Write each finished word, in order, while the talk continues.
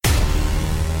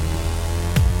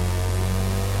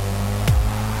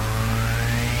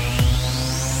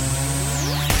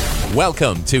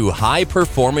Welcome to High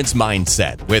Performance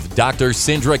Mindset with Dr.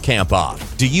 Cindra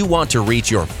Kamphoff. Do you want to reach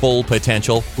your full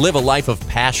potential? Live a life of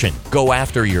passion. Go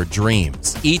after your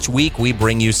dreams. Each week, we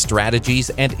bring you strategies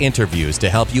and interviews to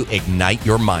help you ignite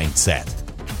your mindset.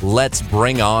 Let's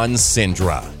bring on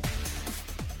Cindra.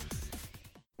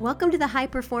 Welcome to the High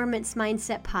Performance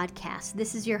Mindset Podcast.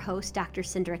 This is your host, Dr.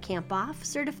 Cindra Kamphoff,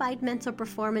 certified mental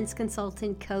performance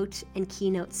consultant, coach, and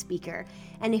keynote speaker.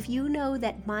 And if you know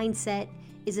that mindset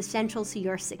is essential to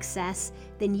your success,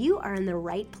 then you are in the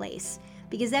right place.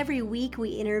 Because every week we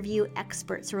interview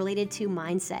experts related to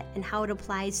mindset and how it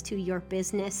applies to your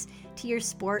business, to your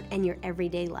sport, and your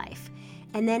everyday life.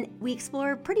 And then we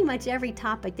explore pretty much every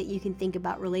topic that you can think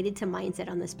about related to mindset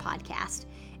on this podcast.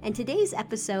 And today's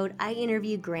episode, I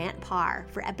interview Grant Parr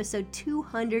for episode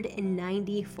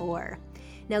 294.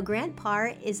 Now, Grant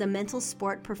Parr is a mental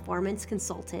sport performance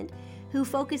consultant who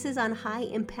focuses on high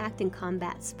impact and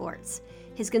combat sports.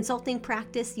 His consulting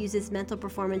practice uses mental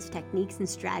performance techniques and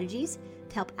strategies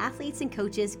to help athletes and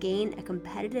coaches gain a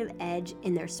competitive edge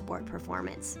in their sport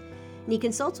performance. And he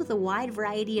consults with a wide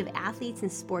variety of athletes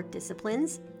and sport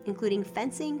disciplines, including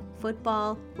fencing,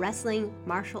 football, wrestling,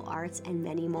 martial arts, and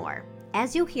many more.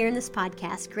 As you'll hear in this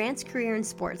podcast, Grant's career in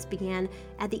sports began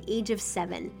at the age of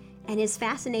 7, and his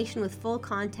fascination with full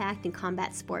contact and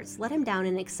combat sports led him down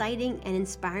an exciting and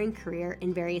inspiring career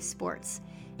in various sports,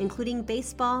 including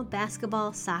baseball,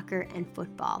 basketball, soccer, and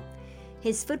football.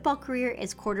 His football career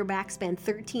as quarterback spanned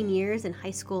 13 years in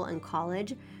high school and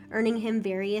college, earning him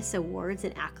various awards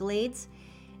and accolades,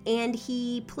 and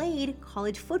he played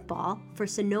college football for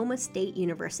Sonoma State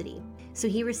University. So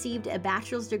he received a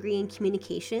bachelor's degree in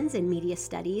communications and media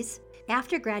studies.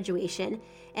 After graduation,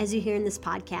 as you hear in this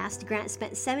podcast, Grant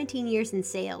spent 17 years in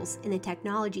sales in the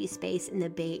technology space in the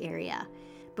Bay Area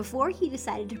before he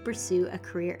decided to pursue a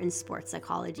career in sports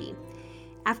psychology,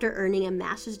 after earning a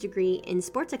master's degree in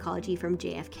sports psychology from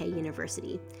JFK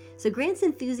University. So Grant's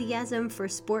enthusiasm for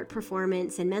sport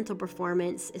performance and mental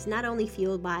performance is not only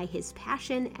fueled by his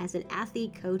passion as an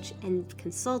athlete, coach, and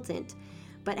consultant,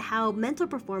 but how mental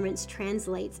performance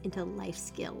translates into life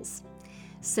skills.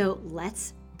 So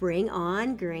let's bring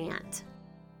on Grant.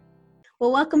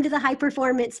 Well, welcome to the High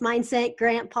Performance Mindset,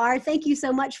 Grant Parr. Thank you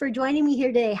so much for joining me here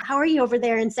today. How are you over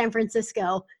there in San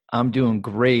Francisco? I'm doing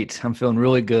great. I'm feeling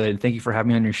really good. Thank you for having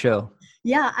me on your show.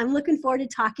 Yeah, I'm looking forward to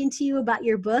talking to you about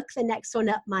your book, The Next One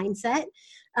Up Mindset.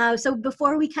 So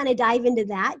before we kind of dive into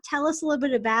that, tell us a little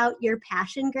bit about your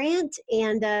passion, Grant,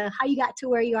 and how you got to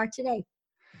where you are today.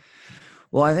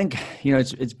 Well, I think,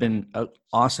 it's been an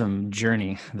awesome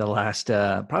journey the last,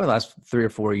 probably the last 3 or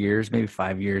 4 years, maybe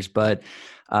 5 years. But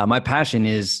my passion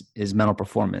is mental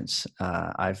performance.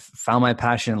 I've found my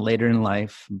passion later in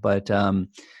life, but I'm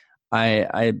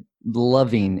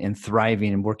loving and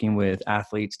thriving and working with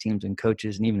athletes, teams, and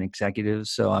coaches, and even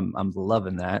executives. So I'm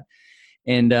loving that.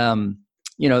 And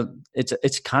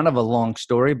it's kind of a long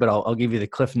story, but I'll give you the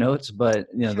cliff notes. But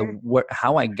Sure.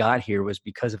 How I got here was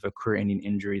because of a career-ending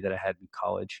injury that I had in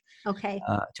college. Okay.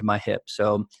 To my hip.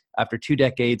 So after 2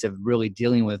 decades of really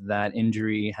dealing with that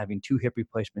injury, having 2 hip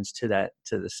replacements to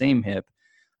the same hip,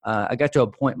 I got to a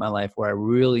point in my life where I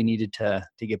really needed to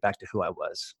get back to who I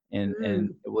was, and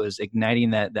it was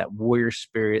igniting that warrior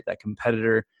spirit, that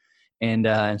competitor,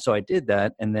 and so I did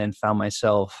that, and then found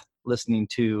myself listening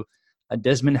to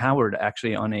Desmond Howard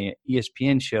actually on a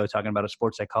ESPN show talking about a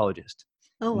sports psychologist.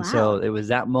 Oh, wow. And so it was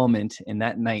that moment and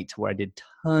that night where I did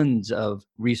tons of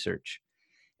research.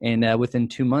 And within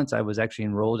 2 months, I was actually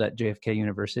enrolled at JFK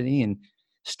University and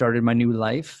started my new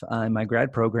life in my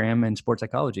grad program in sports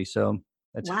psychology. So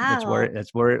that's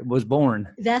where it was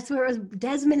born. That's where it was,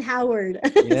 Desmond Howard.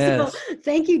 Yes. So,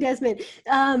 thank you, Desmond.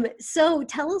 So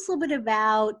tell us a little bit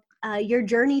about your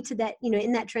journey to that,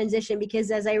 in that transition, because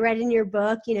as I read in your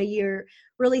book, you're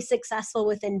really successful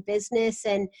within business.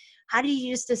 And how did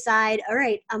you just decide, all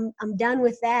right, I'm done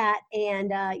with that. And,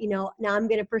 now I'm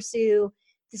going to pursue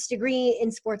this degree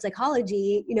in sports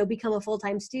psychology, become a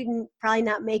full-time student, probably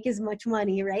not make as much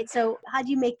money, right? So how do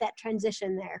you make that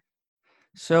transition there?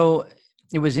 So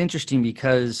it was interesting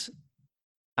because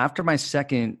after my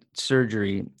second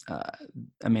surgery,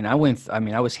 I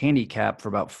was handicapped for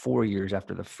about 4 years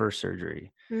after the first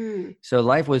surgery. So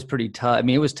life was pretty tough.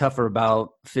 It was tough for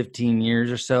about 15 years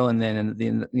or so. And then,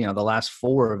 the last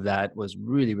 4 of that was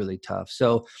really, really tough.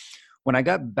 So when I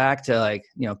got back to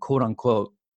quote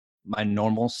unquote, my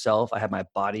normal self, I had my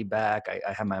body back,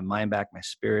 I had my mind back, my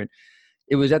spirit.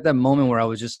 It was at that moment where I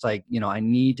was just like, I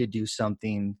need to do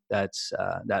something that's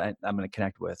that I'm going to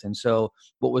connect with. And so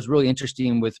what was really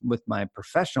interesting with my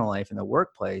professional life in the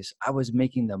workplace, I was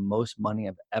making the most money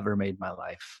I've ever made in my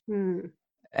life.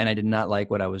 and I did not like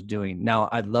what I was doing. Now,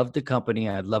 I loved the company.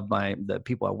 I loved the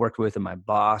people I worked with and my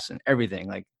boss and everything.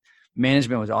 Like,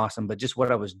 management was awesome, but just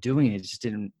what I was doing, it just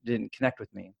didn't connect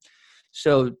with me.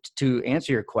 So to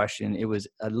answer your question, it was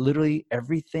literally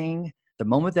everything. The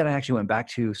moment that I actually went back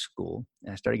to school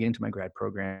and I started getting into my grad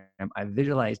program, I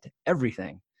visualized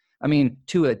everything. I mean,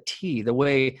 to a T, the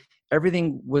way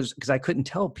everything was, because I couldn't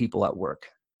tell people at work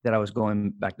that I was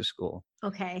going back to school.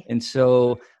 Okay. And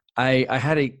so I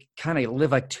had to kind of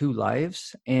live like two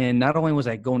lives. And not only was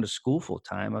I going to school full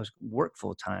time, I was work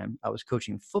full time. I was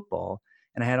coaching football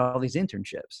and I had all these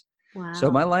internships. Wow.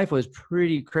 So my life was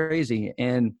pretty crazy.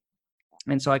 And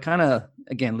so I kind of,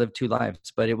 again, lived two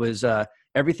lives, but it was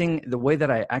everything, the way that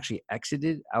I actually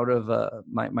exited out of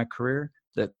my career,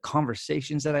 the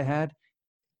conversations that I had,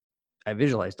 I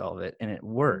visualized all of it and it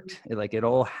worked. It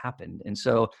all happened. And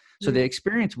so the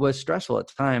experience was stressful at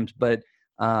times, but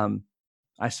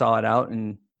I saw it out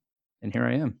and here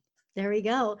I am. There we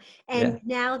go. And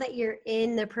now that you're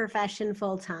in the profession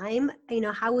full time,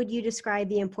 how would you describe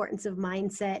the importance of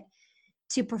mindset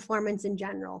to performance in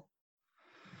general?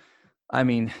 I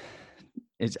mean,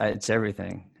 it's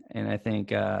everything. And I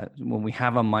think when we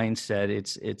have a mindset,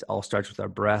 it all starts with our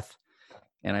breath.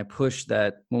 And I push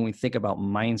that when we think about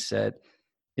mindset,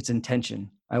 it's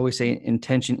intention. I always say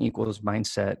intention equals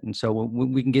mindset. And so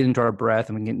when we can get into our breath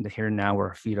and we can get into here and now where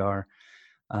our feet are,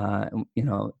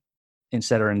 and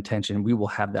set our intention, we will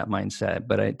have that mindset.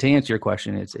 But to answer your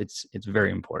question, it's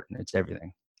very important. It's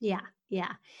everything. Yeah.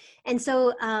 Yeah. And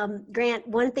so, Grant,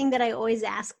 one thing that I always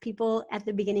ask people at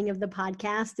the beginning of the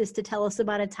podcast is to tell us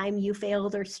about a time you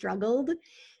failed or struggled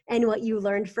and what you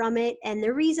learned from it. And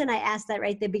the reason I asked that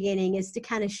right at the beginning is to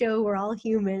kind of show we're all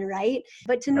human, right?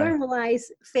 But to normalize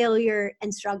failure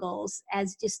and struggles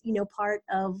as just, part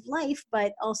of life,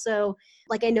 but also,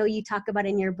 like I know you talk about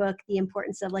in your book, the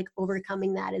importance of like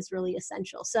overcoming that is really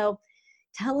essential. So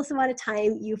tell us about a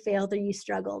time you failed or you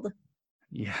struggled.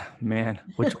 Yeah, man.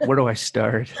 Where do I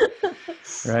start?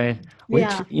 Right.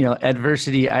 Yeah.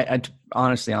 Adversity, I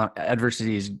honestly,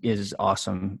 adversity is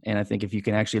awesome. And I think if you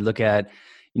can actually look at,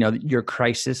 your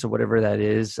crisis or whatever that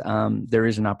is, there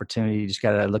is an opportunity. You just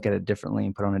got to look at it differently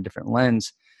and put on a different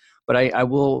lens. But I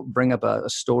will bring up a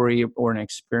story or an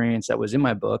experience that was in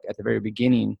my book at the very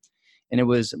beginning. And it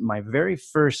was my very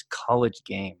first college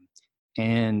game.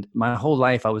 And my whole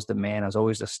life, I was the man. I was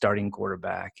always the starting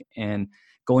quarterback. And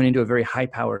going into a very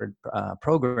high-powered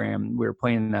program, we were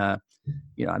playing, I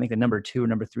think the number 2 or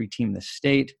number 3 team in the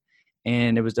state.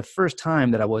 And it was the first time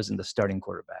that I wasn't the starting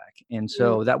quarterback. And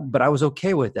so but I was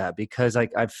okay with that because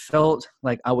I felt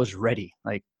like I was ready.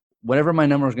 Like whatever my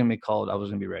number was going to be called, I was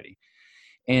going to be ready.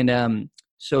 And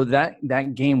so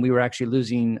that game, we were actually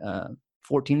losing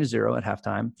 14-0 at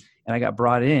halftime. And I got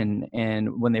brought in.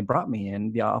 And when they brought me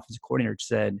in, the offensive coordinator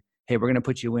said, "Hey, we're going to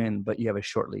put you in, but you have a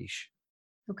short leash."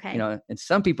 Okay. And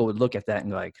some people would look at that and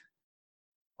go like,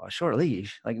 "Oh, short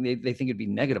leash." Like they think it'd be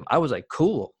negative. I was like,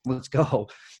 "Cool, let's go.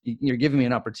 You're giving me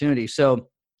an opportunity." So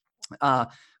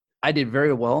I did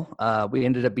very well. We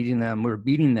ended up beating them. We were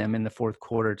beating them in the fourth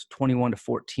quarter. It's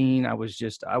 21-14. I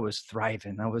was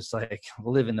thriving. I was like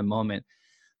living the moment.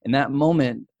 And that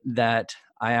moment that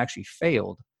I actually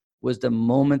failed was the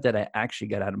moment that I actually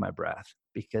got out of my breath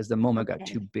because the moment got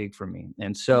too big for me.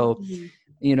 And so,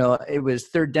 it was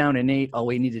 3rd down and 8. All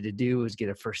we needed to do was get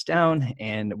a first down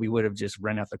and we would have just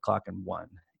run out the clock and won.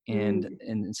 And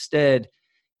instead,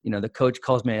 the coach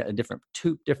calls me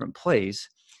two different plays.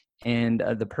 And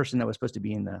the person that was supposed to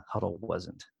be in the huddle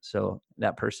wasn't. So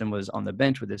that person was on the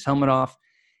bench with his helmet off.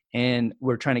 And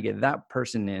we're trying to get that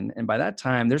person in. And by that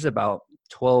time, there's about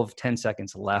 10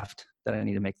 seconds left that I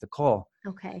need to make the call.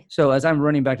 Okay. So as I'm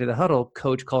running back to the huddle,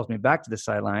 coach calls me back to the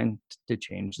sideline to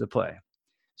change the play.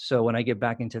 So when I get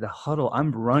back into the huddle,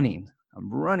 I'm running,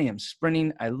 I'm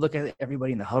sprinting. I look at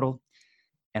everybody in the huddle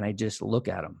and I just look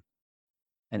at them.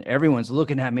 And everyone's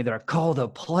looking at me. They're like, "Call the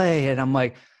play." And I'm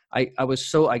like, I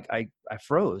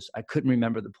froze. I couldn't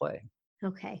remember the play.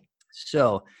 Okay.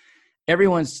 So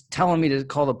everyone's telling me to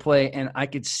call the play and I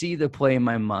could see the play in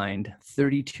my mind,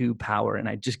 32 power. And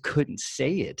I just couldn't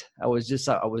say it. I was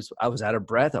out of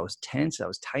breath. I was tense. I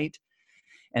was tight.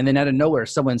 And then out of nowhere,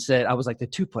 someone said, I was like, the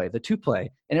two play.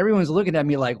 And everyone's looking at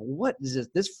me like, what is this?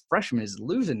 This freshman is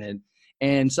losing it.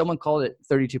 And someone called it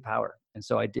 32 power. And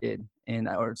so I did.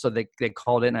 So they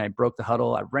called it and I broke the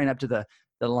huddle. I ran up to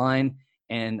the line.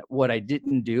 And what I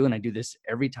didn't do, and I do this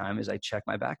every time, is I check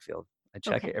my backfield. I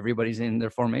check everybody's in their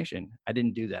formation. I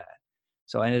didn't do that.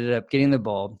 So I ended up getting the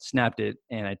ball, snapped it,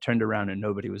 and I turned around and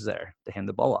nobody was there to hand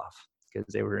the ball off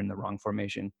because they were in the wrong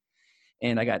formation.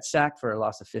 And I got sacked for a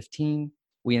loss of 15.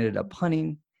 We ended up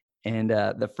punting. And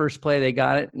the first play they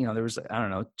got it, there was,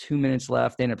 2 minutes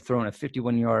left. They ended up throwing a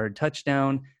 51-yard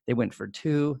touchdown. They went for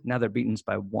 2. Now they're beaten us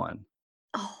by 1.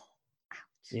 Oh, ouch.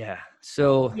 Yeah.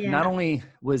 So Yeah. not only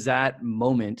was that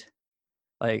moment,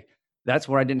 like, that's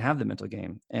where I didn't have the mental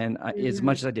game. And as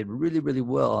much as I did really, really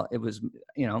well, it was,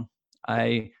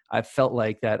 I felt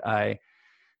like that I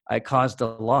caused a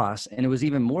loss. And it was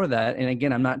even more of that. And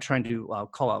again, I'm not trying to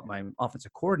call out my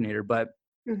offensive coordinator, but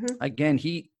again,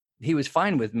 he was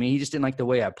fine with me. He just didn't like the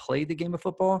way I played the game of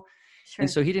football. Sure. And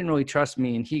so he didn't really trust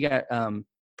me. And he got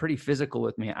pretty physical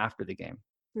with me after the game.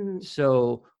 Mm-hmm.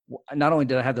 So not only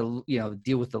did I have to,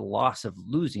 deal with the loss of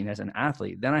losing as an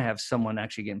athlete, then I have someone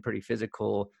actually getting pretty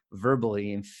physical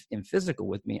verbally and physical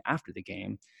with me after the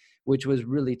game, which was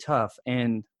really tough.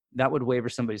 And that would waver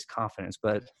somebody's confidence,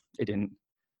 but it didn't.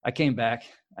 I came back,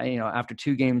 after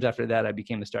 2 games after that, I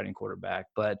became the starting quarterback,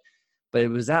 but it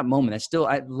was that moment.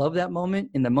 I love that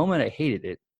moment. In the moment, I hated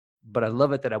it, but I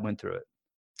love it that I went through it.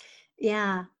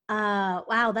 Yeah.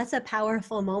 Wow. That's a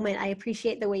powerful moment. I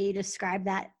appreciate the way you describe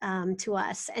that to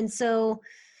us. And so,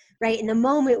 right, in the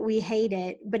moment we hate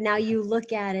it, but now you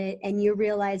look at it and you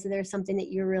realize that there's something that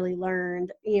you really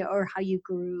learned, or how you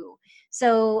grew.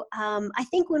 So I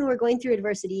think when we're going through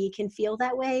adversity, it can feel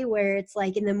that way, where it's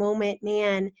like in the moment,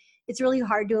 man, it's really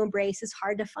hard to embrace. It's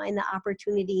hard to find the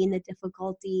opportunity and the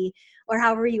difficulty, or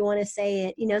however you want to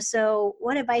say it. So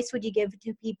what advice would you give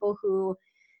to people who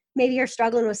maybe are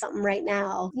struggling with something right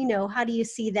now? How do you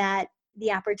see that,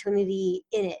 the opportunity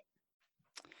in it?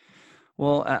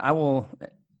 Well, I will,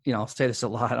 I'll say this a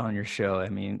lot on your show. I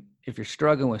mean, if you're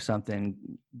struggling with something,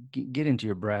 get into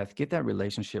your breath, get that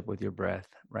relationship with your breath.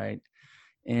 Right.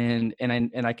 And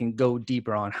I can go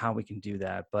deeper on how we can do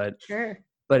that, but Sure.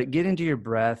 But get into your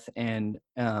breath and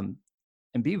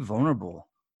be vulnerable.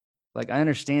 Like, I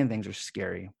understand things are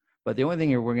scary, but the only thing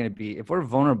we're going to be, if we're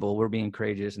vulnerable, we're being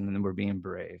courageous, and then we're being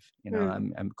brave.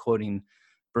 I'm quoting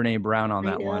Brene Brown on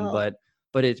that one,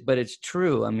 but it's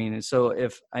true. I mean, so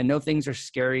if I know things are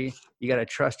scary, you got to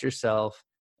trust yourself.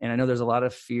 And I know there's a lot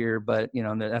of fear, but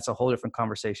that's a whole different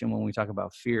conversation when we talk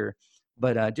about fear.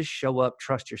 But just show up,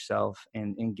 trust yourself,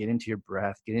 and get into your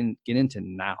breath. Get into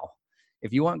now.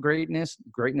 If you want greatness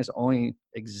only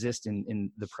exists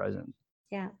in the present.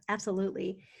 Yeah,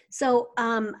 absolutely. So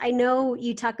I know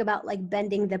you talk about like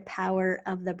bending the power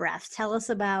of the breath. Tell us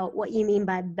about what you mean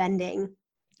by bending.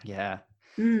 Yeah.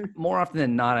 More often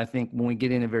than not, I think when we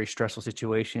get into very stressful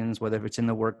situations, whether it's in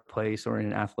the workplace or in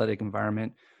an athletic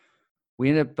environment, we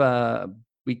end up,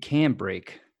 we can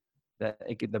break.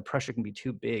 The pressure can be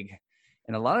too big.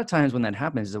 And a lot of times when that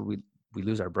happens, we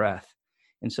lose our breath.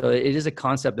 And so it is a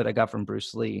concept that I got from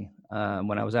Bruce Lee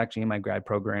when I was actually in my grad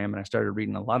program, and I started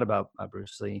reading a lot about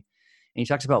Bruce Lee. And he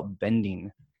talks about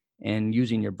bending and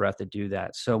using your breath to do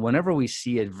that. So whenever we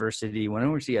see adversity,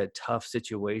 whenever we see a tough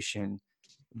situation,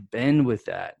 bend with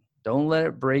that. Don't let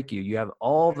it break you. You have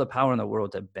all the power in the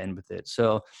world to bend with it.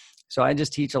 So I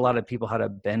just teach a lot of people how to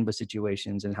bend with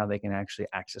situations and how they can actually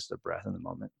access the breath in the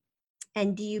moment.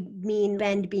 And do you mean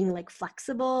bend being like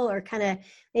flexible, or kind of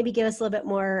maybe give us a little bit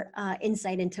more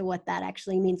insight into what that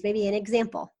actually means? Maybe an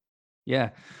example.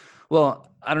 Yeah.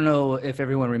 Well, I don't know if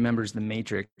everyone remembers The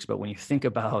Matrix, but when you think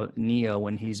about Neo,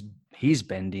 when he's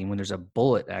bending, when there's a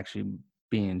bullet actually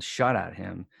being shot at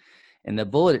him, and the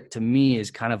bullet to me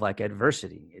is kind of like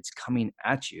adversity. It's coming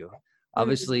at you.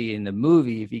 Obviously in the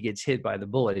movie, if he gets hit by the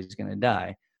bullet, he's going to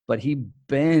die, but he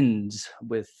bends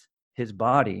with his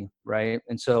body. Right.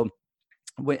 And so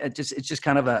it's just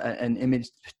kind of an image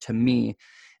to me,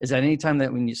 is that anytime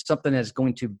that when something is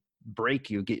going to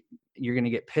break you, you're going to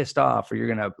get pissed off, or you're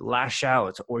going to lash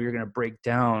out, or you're going to break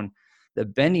down. The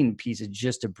bending piece is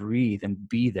just to breathe and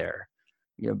be there.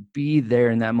 Be there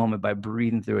in that moment by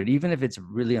breathing through it, even if it's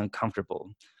really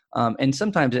uncomfortable. And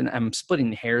sometimes, and I'm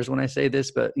splitting hairs when I say this,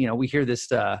 but we hear this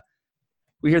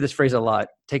phrase a lot: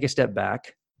 take a step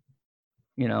back.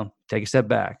 Take a step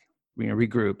back.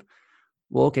 Regroup.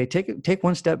 Well, okay, take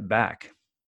one step back.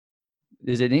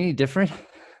 Is it any different?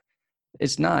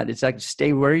 It's not. It's like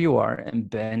stay where you are and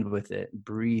bend with it,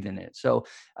 breathe in it. So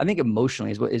I think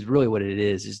emotionally is really what it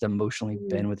is to emotionally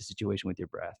bend with the situation with your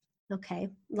breath. Okay.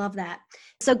 Love that.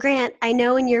 So Grant, I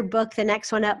know in your book, The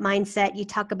Next One Up Mindset, you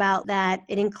talk about that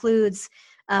it includes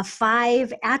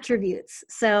 5 attributes.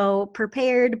 So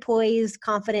prepared, poised,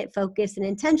 confident, focused, and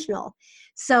intentional.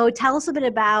 So tell us a bit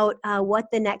about what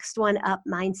the Next One Up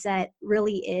Mindset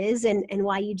really is, and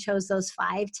why you chose those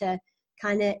 5 to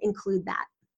kind of include that.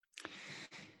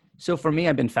 So for me,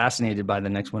 I've been fascinated by the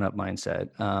Next One Up mindset.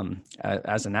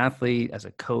 As an athlete, as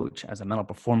a coach, as a mental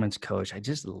performance coach, I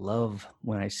just love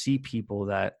when I see people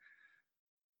that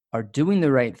are doing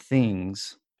the right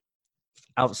things,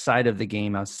 outside of the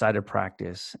game, outside of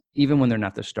practice, even when they're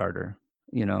not the starter,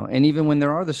 and even when they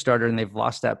are the starter and they've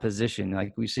lost that position,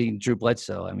 like we see Drew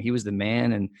Bledsoe. I mean, he was the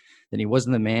man, and then he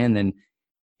wasn't the man, then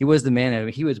he was the man, and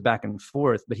he was back and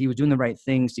forth, but he was doing the right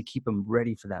things to keep him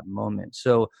ready for that moment.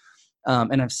 So,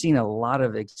 and I've seen a lot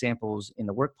of examples in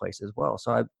the workplace as well.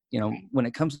 So when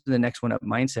it comes to the next one up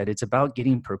mindset, it's about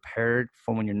getting prepared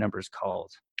for when your number is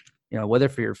called, whether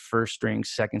for your first string,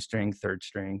 second string, third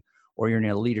string, or you're in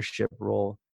a leadership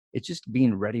role, it's just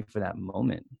being ready for that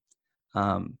moment.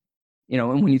 And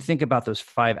when you think about those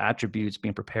 5 attributes,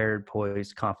 being prepared,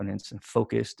 poised, confidence, and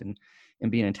focused, and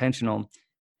being intentional,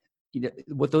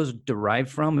 what those derived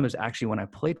from is actually when I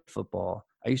played football,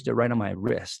 I used to write on my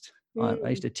wrist. I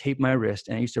used to tape my wrist,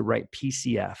 and I used to write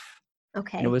PCF.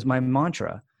 Okay. And it was my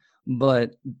mantra.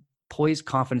 But poise,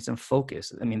 confidence, and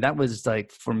focus, I mean, that was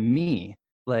like, for me,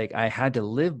 like I had to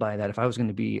live by that if I was going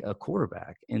to be a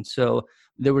quarterback. And so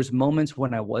there was moments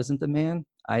when I wasn't the man.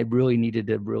 I really needed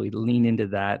to really lean into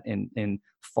that and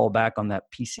fall back on that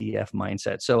PCF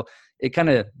mindset. So it kind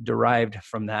of derived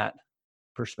from that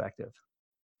perspective.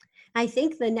 I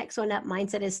think the next one up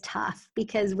mindset is tough,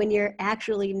 because when you're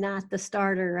actually not the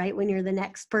starter, right? When you're the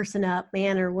next person up,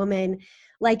 man or woman,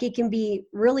 like it can be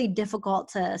really difficult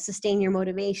to sustain your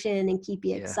motivation and keep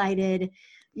you excited.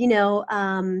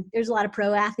 There's a lot of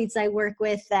pro athletes I work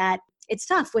with that it's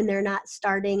tough when they're not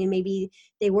starting, and maybe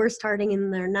they were starting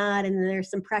and they're not, and there's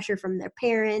some pressure from their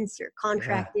parents or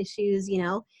contract issues,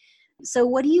 So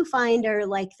what do you find are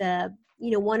like the,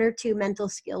 1 or 2 mental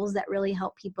skills that really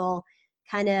help people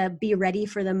kind of be ready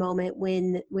for the moment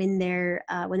when their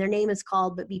name is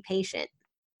called, but be patient?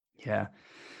 Yeah.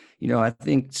 I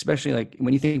think especially like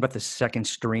when you think about the second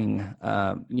string,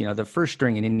 the first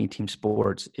string in any team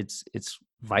sports, it's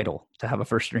vital to have a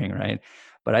first string, right?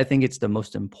 But I think it's the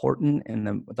most important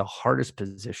and the hardest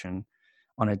position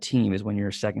on a team is when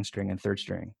you're second string and third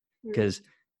string, because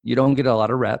you don't get a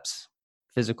lot of reps,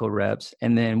 physical reps.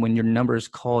 And then when your number is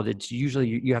called, it's usually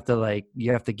you have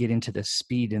to get into the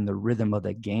speed and the rhythm of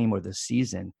the game or the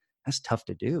season. That's tough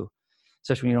to do,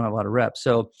 especially when you don't have a lot of reps.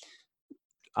 So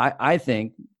I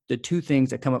think the 2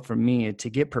 things that come up for me is to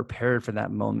get prepared for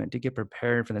that moment, to get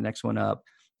prepared for the next one up,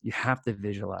 you have to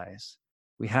visualize.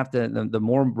 We have to, the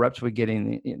more reps we get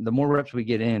in,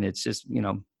 it's just,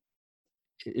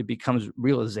 it becomes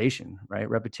realization, right?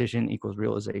 Repetition equals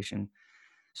realization.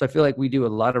 So I feel like we do a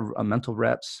lot of mental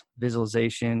reps,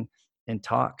 visualization, and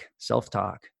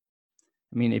self-talk.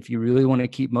 I mean, if you really want to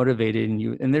keep motivated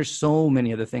and there's so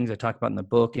many other things I talk about in the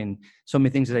book and so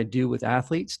many things that I do with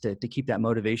athletes to keep that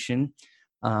motivation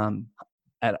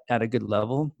at a good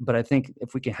level. But I think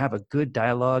if we can have a good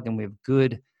dialogue and we have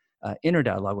good inner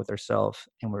dialogue with ourselves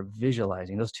and we're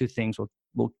visualizing, those 2 things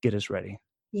will get us ready.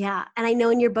 Yeah. And I know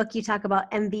in your book, you talk about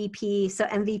MVP. So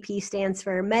MVP stands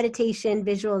for meditation,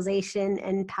 visualization,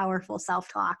 and powerful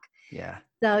self-talk. Yeah.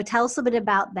 So tell us a bit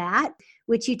about that,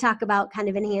 which you talk about kind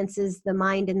of enhances the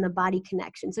mind and the body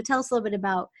connection. So tell us a little bit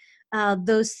about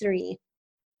those 3.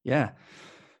 Yeah.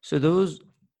 So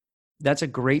that's a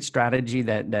great strategy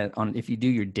that on, if you do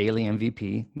your daily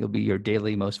MVP, you'll be your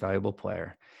daily most valuable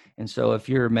player. And so if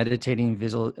you're meditating,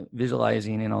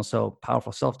 visualizing, and also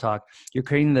powerful self-talk, you're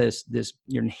creating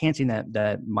you're enhancing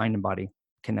that mind and body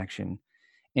connection.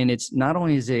 And it's not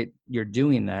only is it you're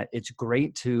doing that, it's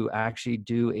great to actually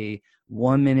do a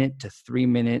 1 minute to 3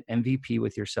 minute MVP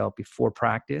with yourself before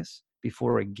practice,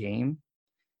 before a game,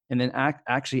 and then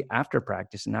actually after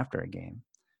practice and after a game.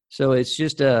 So it's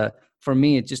just for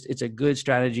me, it's a good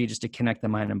strategy just to connect the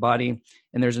mind and body.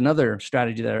 And there's another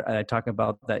strategy that I talk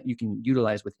about that you can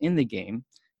utilize within the game.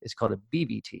 It's called a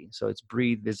BVT. So it's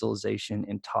breathe, visualization,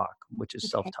 and talk, which is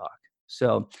self-talk.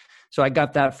 So I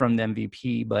got that from the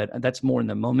MVP, but that's more in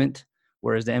the moment,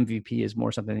 whereas the MVP is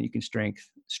more something that you can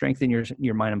strengthen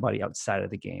your mind and body outside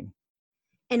of the game.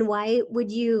 And why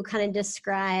would you kind of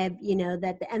describe,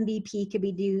 that the MVP could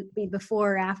be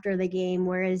before or after the game,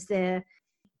 whereas the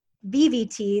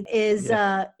BVT is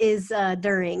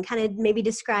during? Kind of maybe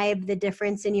describe the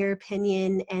difference in your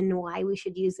opinion and why we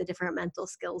should use the different mental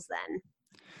skills then.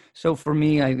 So for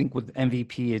me, I think with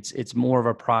MVP, it's more of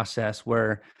a process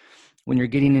where when you're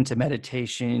getting into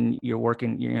meditation, you're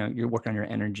working on your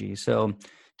energy. So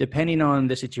depending on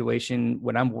the situation,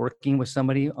 when I'm working with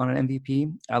somebody on an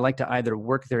MVP, I like to either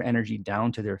work their energy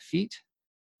down to their feet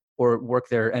or work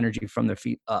their energy from their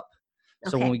feet up.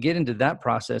 So when we get into that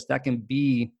process, that can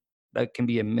be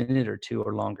a minute or 2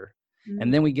 or longer. Mm-hmm.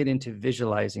 And then we get into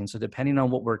visualizing. So depending on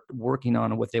what we're working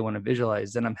on and what they want to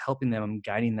visualize, then I'm helping them, I'm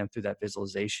guiding them through that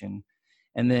visualization.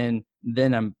 And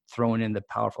then I'm throwing in the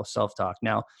powerful self-talk.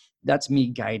 Now, that's me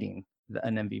guiding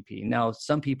an MVP. Now,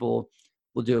 some people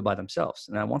will do it by themselves.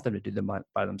 And I want them to do them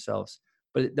by themselves.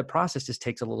 But the process just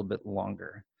takes a little bit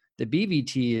longer. The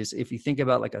BVT is, if you think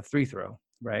about like a free throw,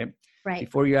 right? Right.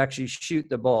 Before you actually shoot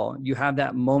the ball, you have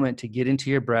that moment to get into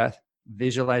your breath,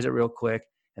 visualize it real quick,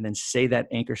 and then say that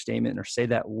anchor statement or say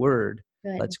that word.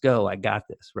 Good. Let's go. I got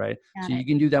this. Right. So you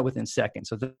can do that within seconds.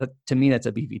 So to me, that's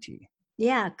a BVT.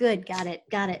 Yeah, good. Got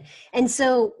it. And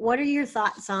so what are your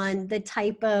thoughts on the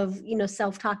type of,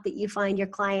 self-talk that you find your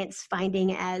clients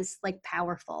finding as like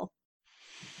powerful?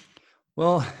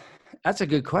 Well, that's a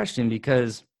good question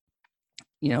because,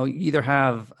 you either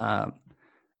have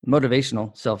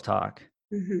motivational self-talk,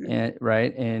 and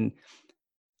right. And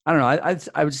I don't know.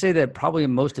 I would say that probably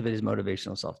most of it is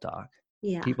motivational self-talk.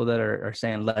 Yeah. People that are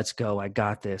saying, let's go. I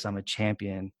got this. I'm a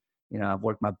champion. I've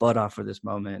worked my butt off for this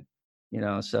moment,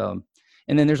 so,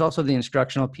 and then there's also the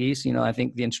instructional piece. I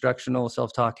think the instructional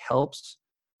self-talk helps,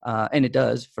 and it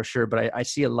does for sure. But I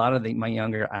see a lot of my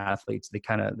younger athletes, they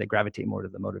gravitate more to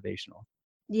the motivational.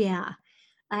 Yeah.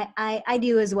 I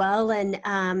do as well.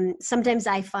 And sometimes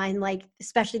I find, like,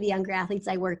 especially the younger athletes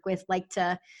I work with, like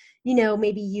to,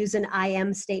 maybe use an I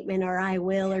am statement or I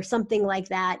will or something like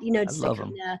that, just to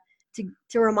kind of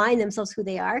to remind themselves who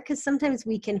they are. Because sometimes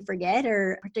we can forget,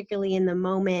 or particularly in the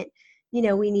moment,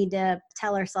 we need to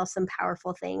tell ourselves some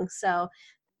powerful things. So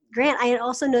Grant, I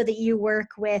also know that you work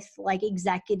with like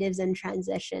executives in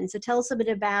transition. So tell us a bit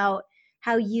about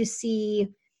how you see,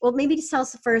 well, maybe just tell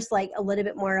us first, like a little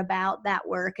bit more about that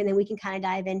work, and then we can kind of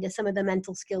dive into some of the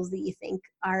mental skills that you think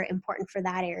are important for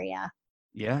that area.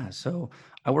 Yeah. So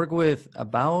I work with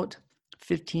about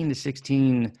 15 to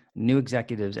 16 new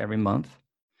executives every month.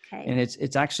 Okay. And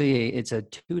it's actually it's a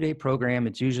 2-day program.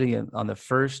 It's usually on the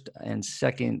first and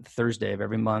second Thursday of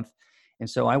every month. And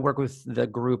so I work with the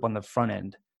group on the front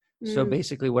end. So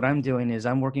basically what I'm doing is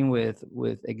I'm working with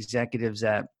executives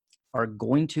that are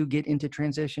going to get into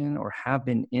transition or have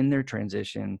been in their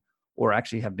transition or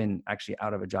actually have been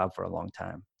out of a job for a long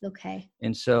time. Okay.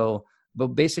 And so, but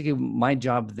basically my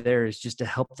job there is just to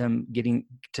help them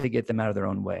get them out of their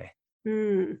own way.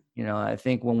 I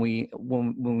think when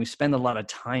we spend a lot of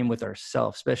time with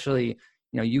ourselves, especially,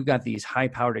 you've got these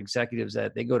high-powered executives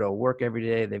that they go to work every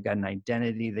day, they've got an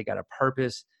identity, they got a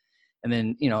purpose. And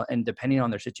then, and depending on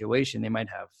their situation, they might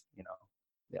have,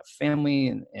 they have family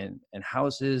and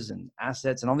houses and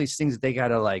assets and all these things that they got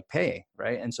to like pay.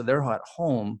 Right. And so they're at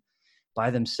home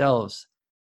by themselves.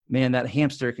 Man, that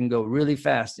hamster can go really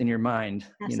fast in your mind,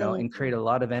 Absolutely. and create a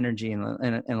lot of energy and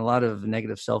a lot of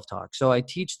negative self-talk. So I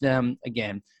teach them,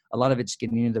 again, a lot of it's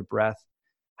getting into their breath,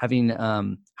 having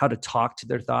how to talk to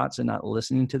their thoughts and not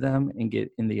listening to them and get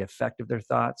in the effect of their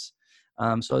thoughts.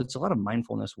 So it's a lot of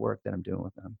mindfulness work that I'm doing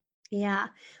with them. Yeah.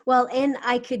 Well, and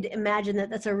I could imagine that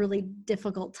that's a really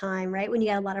difficult time, right? When you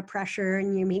got a lot of pressure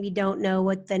and you maybe don't know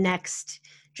what the next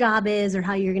job is or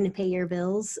how you're going to pay your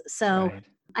bills. So right.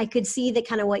 I could see that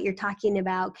kind of what you're talking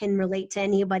about can relate to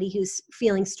anybody who's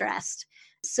feeling stressed.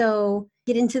 So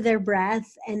get into their breath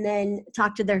and then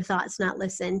talk to their thoughts, not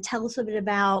listen. Tell us a bit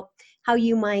about how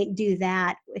you might do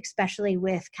that, especially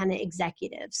with kind of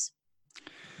executives.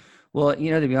 Well,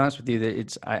 to be honest with you,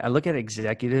 I look at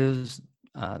executives.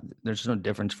 There's no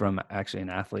difference from actually an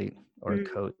athlete or a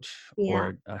coach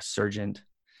or a surgeon. I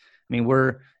mean,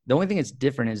 the only thing that's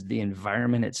different is the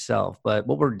environment itself, but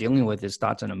what we're dealing with is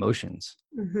thoughts and emotions.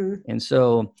 And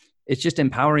so it's just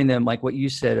empowering them, like what you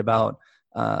said about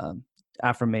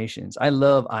affirmations. I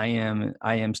love I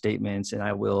am statements and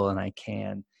I will and I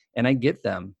can, and I get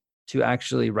them to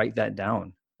actually write that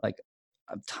down, like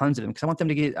tons of them, because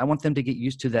I want them to get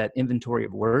used to that inventory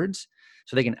of words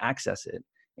so they can access it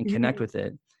and connect with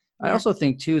it. Yeah. I also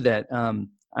think too that I'm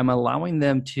allowing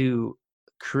them to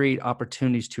create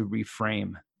opportunities to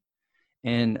reframe.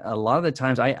 And a lot of the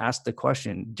times I ask the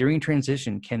question during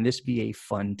transition, can this be a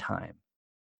fun time?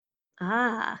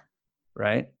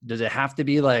 Right? Does it have to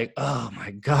be like, oh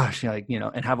my gosh,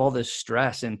 and have all this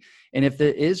stress? And if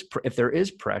there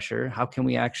is pressure, how can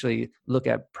we actually look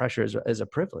at pressure as a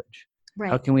privilege?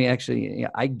 Right. How can we actually,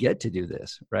 I get to do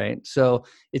this, right? So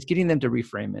it's getting them to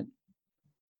reframe it.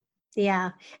 Yeah.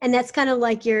 And that's kind of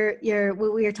like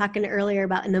what we were talking earlier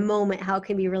about in the moment, how it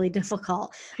can be really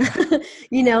difficult, but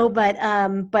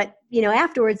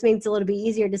afterwards, maybe it's a little bit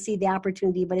easier to see the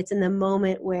opportunity, but it's in the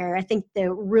moment where I think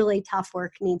the really tough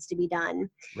work needs to be done.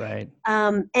 Right.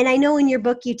 And I know in your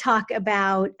book, you talk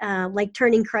about like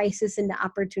turning crisis into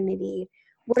opportunity.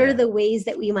 What are the ways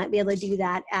that we might be able to do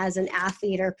that as an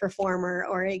athlete or performer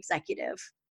or executive?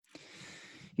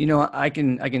 I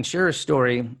can share a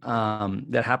story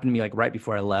that happened to me like right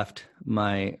before I left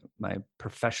my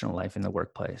professional life in the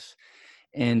workplace.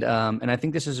 And I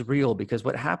think this is real, because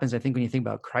what happens, I think, when you think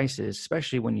about crisis,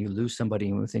 especially when you lose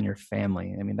somebody within your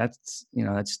family, I mean, that's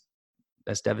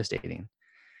devastating.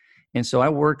 And so I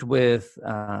worked with,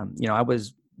 I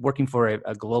was working for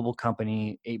a global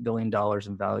company, $8 billion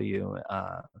in value.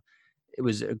 It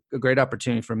was a great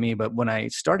opportunity for me. But when I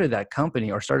started that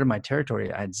company, or started my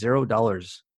territory, I had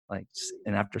 $0.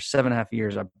 And after 7.5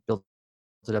 years, I built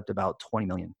it up to about 20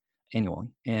 million annually.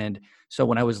 And so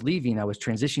when I was leaving, I was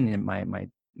transitioning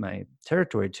my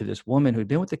territory to this woman who'd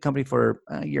been with the company for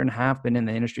a year and a half, been in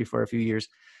the industry for a few years.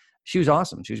 She was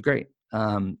awesome. She was great.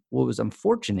 What was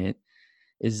unfortunate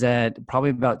is that probably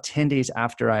about 10 days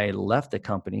after I left the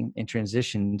company and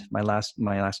transitioned my last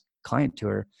client to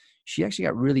her, she actually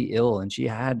got really ill, and she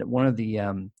had one of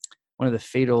the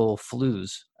fatal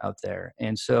flus out there.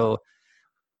 And so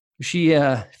she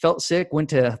felt sick, went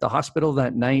to the hospital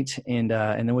that night, and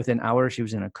then within hours she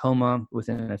was in a coma.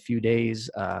 Within a few days,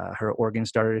 her organs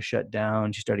started to shut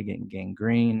down. She started getting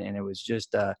gangrene, and it was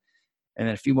just and then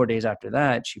a few more days after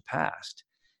that, she passed.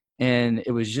 And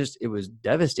it was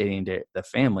devastating to the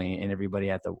family and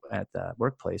everybody at the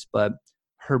workplace. But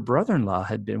her brother-in-law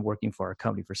had been working for our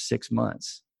company for 6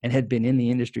 months and had been in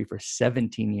the industry for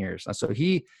 17 years. So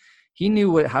he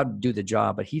knew how to do the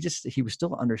job, but he was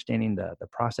still understanding the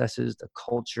processes, the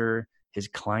culture, his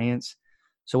clients.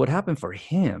 So what happened for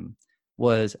him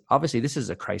was, obviously this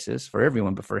is a crisis for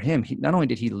everyone, but for him, not only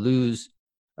did he lose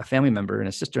a family member and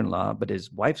a sister-in-law, but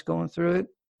his wife's going through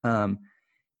it.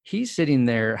 He's sitting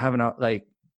there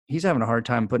he's having a hard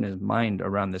time putting his mind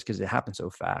around this because it happened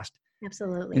so fast.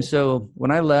 Absolutely. And so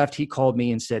when I left, he called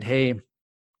me and said, "Hey,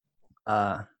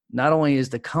 not only is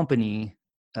the company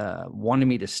wanting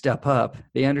me to step up,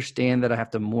 they understand that I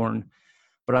have to mourn,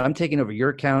 but I'm taking over your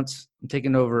accounts. I'm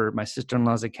taking over my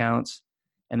sister-in-law's accounts.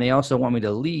 And they also want me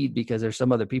to lead because there's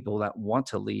some other people that want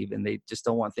to leave and they just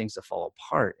don't want things to fall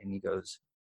apart." And he goes,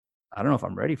 "I don't know if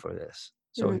I'm ready for this."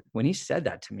 So when he said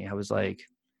that to me, I was like,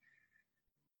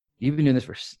 "You've been doing this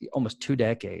for almost 2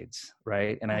 decades,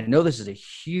 right? And I know this is a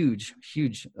huge,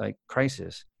 huge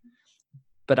crisis."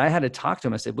 But I had to talk to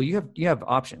him. I said, "Well, you have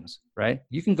options, right?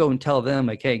 You can go and tell them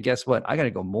like, hey, guess what? I got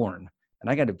to go mourn and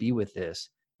I got to be with this."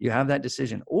 You have that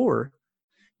decision. Or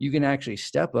you can actually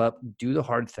step up, do the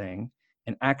hard thing,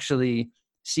 and actually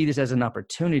see this as an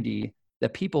opportunity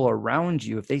that people around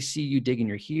you, if they see you digging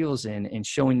your heels in and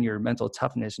showing your mental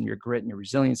toughness and your grit and your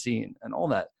resiliency and all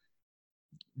that,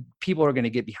 people are going to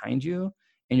get behind you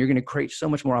and you're going to create so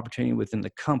much more opportunity within the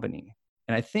company.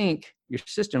 And I think your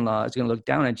sister-in-law is going to look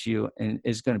down at you and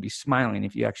is going to be smiling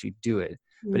if you actually do it.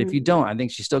 But if you don't, I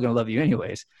think she's still going to love you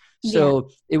anyways. So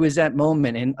it was that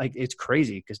moment. And it's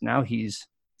crazy because now he's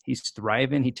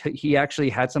thriving. He actually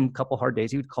had some couple hard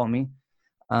days. He would call me,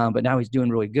 but now he's doing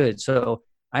really good. So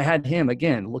I had him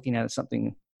again, looking at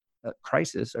something, a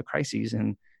crisis,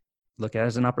 and look at it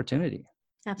as an opportunity,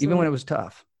 Absolutely. Even when it was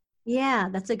tough. Yeah,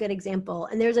 that's a good example.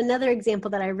 And there's another example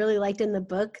that I really liked in the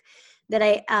book that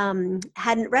I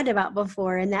hadn't read about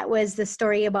before, and that was the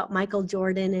story about Michael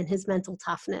Jordan and his mental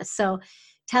toughness. So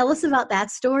tell us about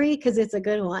that story, because it's a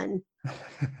good one.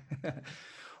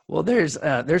 Well, there's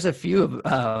a few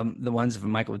of the ones of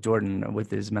Michael Jordan with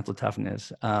his mental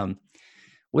toughness.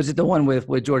 Was it the one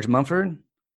with George Mumford?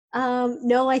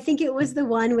 No, I think it was the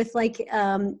one with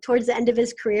towards the end of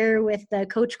his career with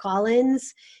Coach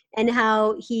Collins, and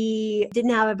how he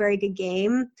didn't have a very good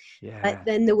game. Yeah. But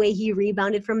then the way he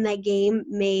rebounded from that game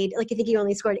made, I think he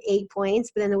only scored 8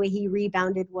 points, but then the way he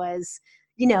rebounded was,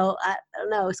 I don't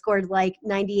know, scored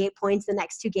 98 points the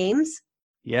next 2 games.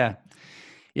 Yeah.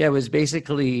 Yeah. It was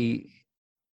basically,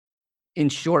 in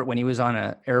short, when he was on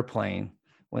an airplane,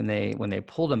 when they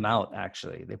pulled him out,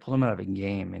 actually, they pulled him out of a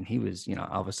game, and he was,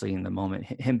 obviously in the moment,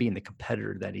 him being the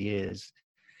competitor that he is,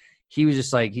 he was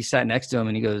just he sat next to him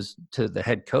and he goes to the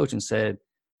head coach and said,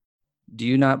 "Do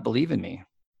you not believe in me?"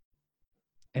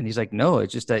 And he's like, "No,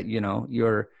 it's just that,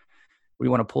 we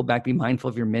want to pull back, be mindful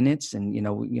of your minutes. And,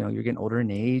 you're getting older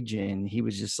in age." And he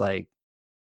was just like,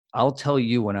 "I'll tell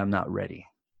you when I'm not ready.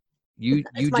 You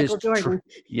Michael Jordan.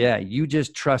 You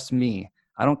just trust me.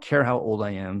 I don't care how old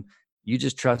I am. You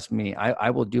just trust me. I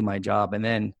will do my job." And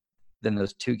then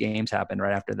those 2 games happened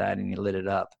right after that, and he lit it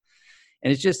up.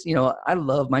 And it's just, I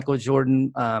love Michael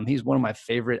Jordan. He's one of my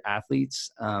favorite athletes.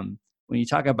 When you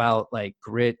talk about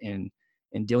grit and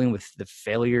dealing with the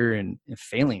failure and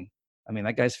failing, I mean,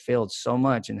 that guy's failed so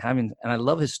much, and I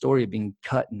love his story of being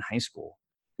cut in high school.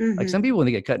 Mm-hmm. Some people, when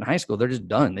they get cut in high school, they're just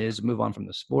done. They just move on from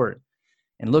the sport.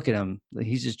 And look at him.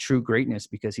 He's just true greatness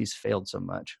because he's failed so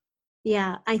much.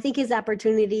 Yeah, I think his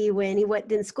opportunity when he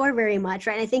didn't score very much,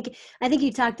 right? I think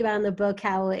you talked about in the book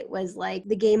how it was like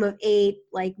the game of 8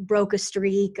 like broke a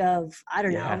streak of, I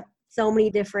don't know, so many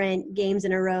different games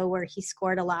in a row where he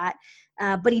scored a lot.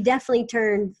 But he definitely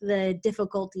turned the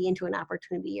difficulty into an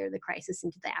opportunity, or the crisis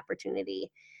into the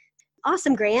opportunity.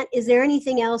 Awesome, Grant. Is there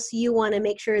anything else you want to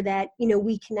make sure that,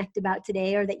 we connect about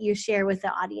today, or that you share with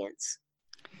the audience?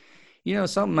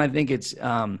 Something I think it's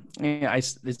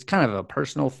it's kind of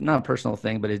not a personal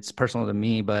thing, but it's personal to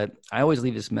me. But I always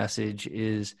leave this message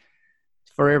is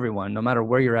for everyone, no matter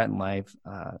where you're at in life,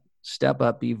 step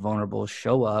up, be vulnerable,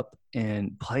 show up,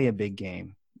 and play a big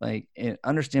game. Like, and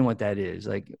understand what that is.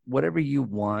 Like, whatever you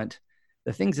want.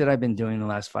 The things that I've been doing the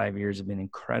last 5 years have been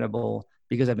incredible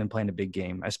because I've been playing a big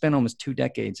game. I spent almost 2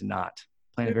 decades not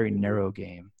playing a very narrow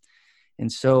game.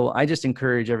 And so I just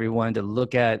encourage everyone to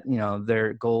look at,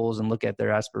 their goals and look at their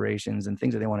aspirations and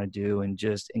things that they want to do, and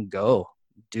go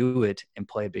do it and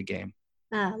play a big game.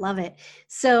 Love it.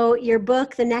 So your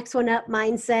book, The Next One Up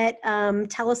Mindset,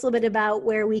 tell us a little bit about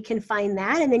where we can find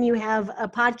that. And then you have a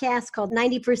podcast called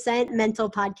 90% Mental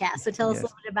Podcast. So tell us a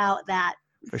little bit about that.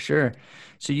 For sure.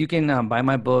 So you can buy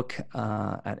my book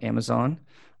at Amazon,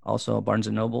 also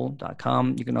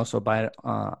barnesandnoble.com. You can also buy it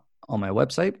on my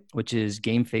website, which is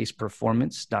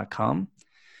gamefaceperformance.com.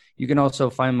 You can also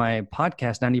find my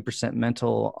podcast, 90%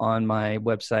 Mental, on my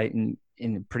website and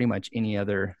in pretty much any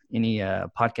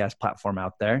podcast platform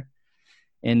out there.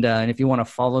 And if you want to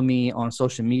follow me on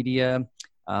social media,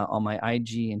 on my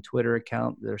IG and Twitter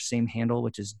account, their same handle,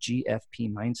 which is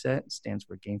GFP Mindset. It stands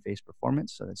for Game Face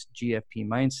Performance. So that's GFP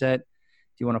Mindset.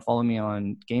 If you want to follow me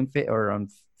on on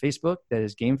Facebook, that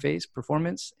is Game Face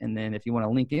Performance. And then if you want to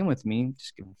link in with me,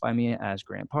 just find me as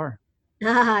Grant Parr.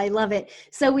 I love it.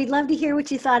 So we'd love to hear what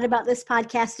you thought about this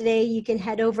podcast today. You can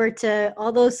head over to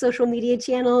all those social media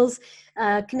channels,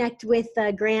 connect with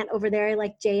Grant over there,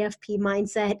 like JFP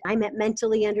Mindset. I'm at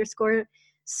mentally_strong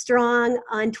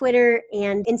on Twitter,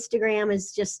 and Instagram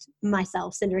is just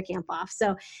myself, Cindra Kamphoff.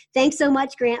 So thanks so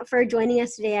much, Grant, for joining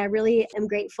us today. I really am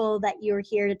grateful that you were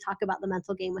here to talk about the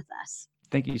mental game with us.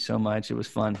 Thank you so much. It was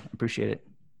fun. Appreciate it.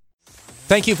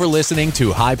 Thank you for listening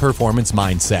to High Performance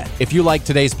Mindset. If you like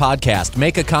today's podcast,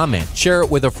 make a comment, share it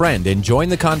with a friend, and join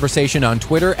the conversation on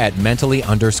Twitter at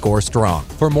mentally_strong.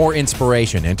 For more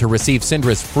inspiration and to receive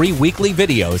Cindra's free weekly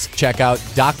videos, check out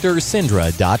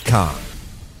drcindra.com.